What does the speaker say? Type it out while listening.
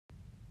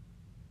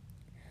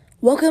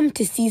Welcome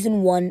to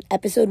Season 1,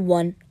 Episode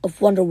 1 of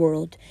Wonder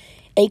World,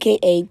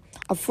 aka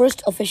our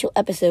first official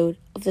episode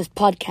of this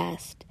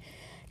podcast.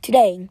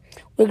 Today,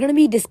 we're going to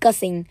be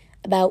discussing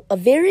about a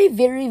very,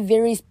 very,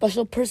 very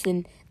special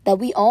person that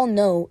we all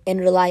know and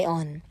rely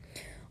on.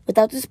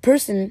 Without this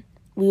person,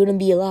 we wouldn't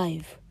be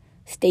alive.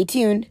 Stay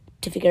tuned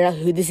to figure out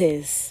who this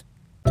is.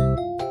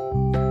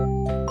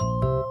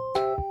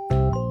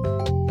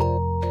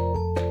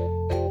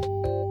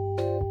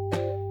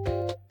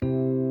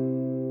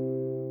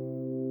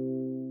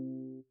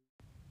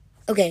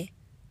 Okay,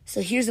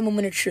 so here's a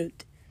moment of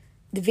truth.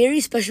 The very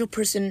special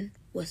person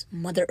was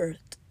Mother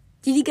Earth.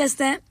 Did you guess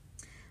that?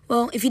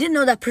 Well, if you didn't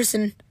know that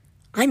person,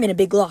 I'm in a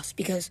big loss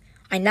because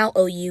I now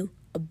owe you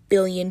 $1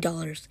 billion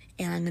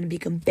and I'm going to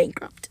become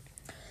bankrupt.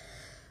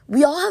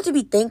 We all have to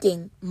be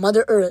thanking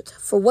Mother Earth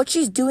for what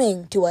she's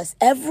doing to us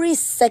every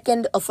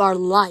second of our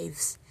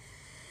lives.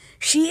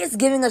 She is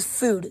giving us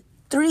food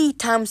 3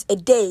 times a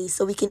day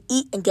so we can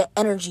eat and get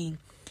energy.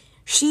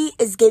 She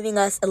is giving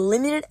us a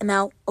limited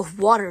amount of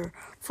water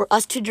for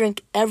us to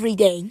drink every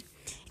day.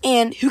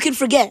 And who can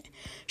forget,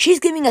 she's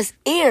giving us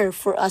air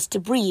for us to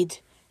breathe.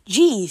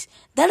 Geez,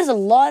 that is a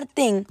lot of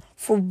thing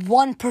for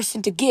one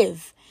person to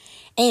give.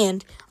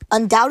 And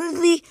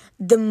undoubtedly,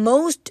 the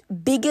most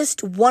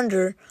biggest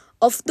wonder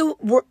of the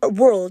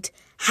world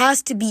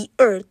has to be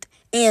Earth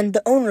and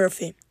the owner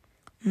of it,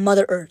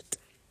 Mother Earth.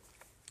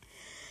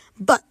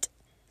 But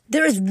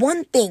there is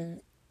one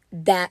thing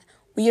that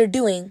we are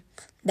doing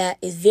that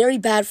is very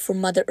bad for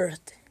Mother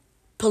Earth.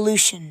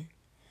 Pollution.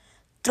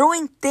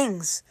 Throwing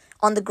things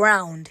on the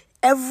ground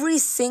every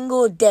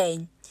single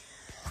day.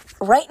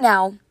 Right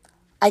now,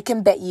 I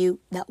can bet you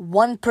that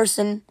one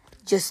person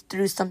just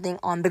threw something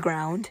on the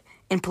ground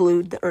and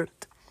polluted the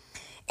earth.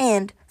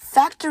 And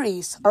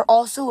factories are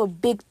also a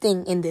big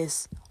thing in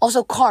this.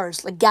 Also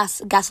cars, like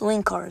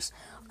gasoline cars,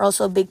 are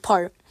also a big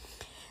part.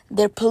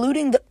 They're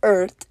polluting the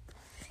earth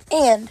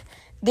and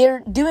they're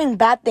doing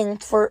bad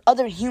things for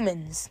other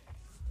humans.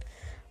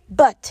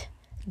 But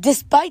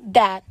despite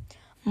that,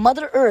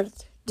 Mother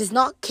Earth does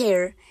not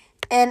care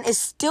and is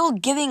still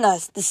giving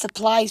us the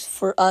supplies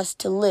for us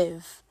to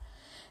live.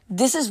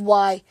 This is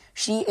why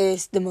she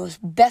is the most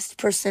best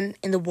person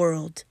in the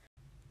world.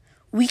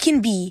 We can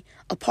be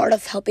a part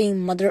of helping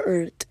Mother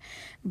Earth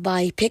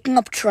by picking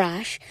up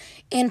trash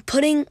and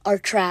putting our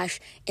trash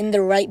in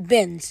the right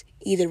bins,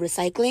 either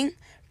recycling,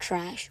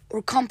 trash,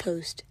 or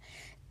compost.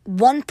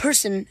 One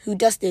person who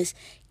does this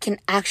can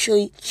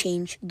actually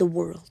change the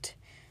world.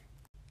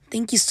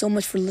 Thank you so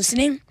much for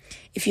listening.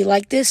 If you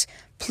like this,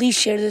 please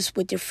share this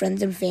with your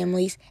friends and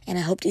families, and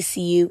I hope to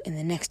see you in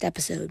the next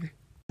episode.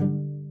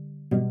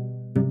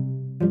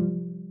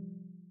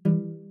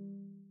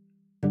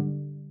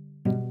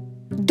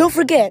 Don't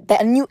forget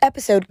that a new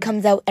episode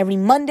comes out every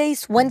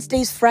Mondays,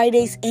 Wednesdays,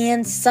 Fridays,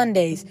 and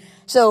Sundays.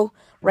 So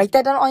write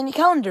that down on your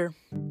calendar.